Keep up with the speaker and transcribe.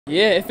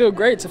Yeah, it feels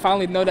great to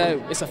finally know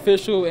that it's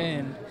official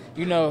and,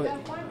 you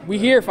know, we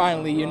here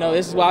finally. You know,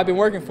 this is what I've been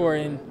working for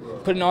and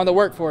putting on the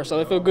work for, so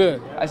it feels good.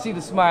 I see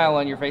the smile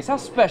on your face. How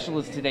special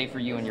is today for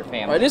you and your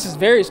family? This is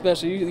very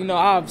special. You know,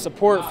 I have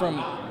support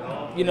from,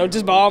 you know,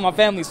 just by all my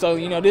family, so,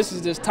 you know, this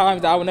is just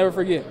times that I will never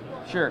forget.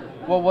 Sure.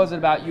 What was it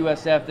about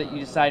USF that you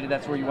decided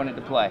that's where you wanted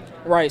to play?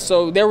 Right,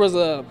 so there was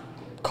a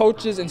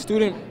coaches and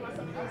student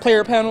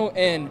player panel,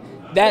 and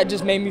that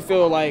just made me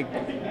feel like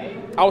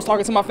I was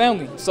talking to my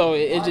family, so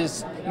it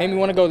just made me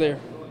want to go there.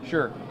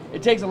 Sure.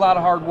 It takes a lot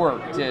of hard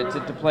work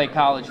to play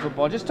college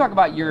football. Just talk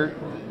about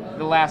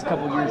the last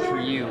couple years for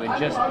you and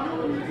just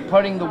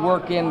putting the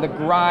work in, the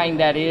grind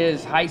that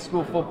is high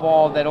school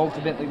football that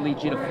ultimately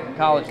leads you to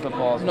college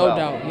football as well. No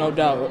doubt, no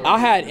doubt. I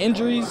had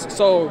injuries,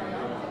 so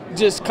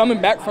just coming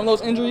back from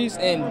those injuries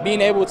and being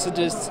able to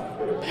just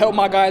help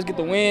my guys get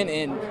the win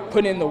and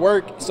put in the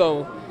work,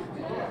 so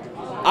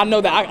I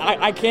know that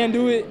I can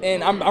do it,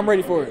 and I'm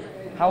ready for it.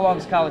 How long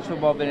has college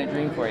football been a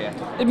dream for you?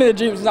 It's been a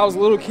dream since I was a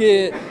little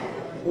kid,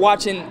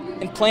 watching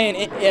and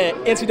playing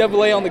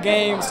NCAA on the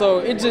game, so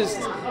it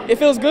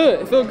feels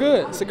good. It feels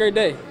good. It's a great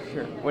day.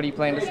 Sure. What are you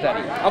planning to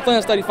study? I'm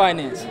planning to study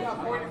finance.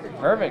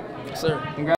 Perfect. Yes, sir. Congrats.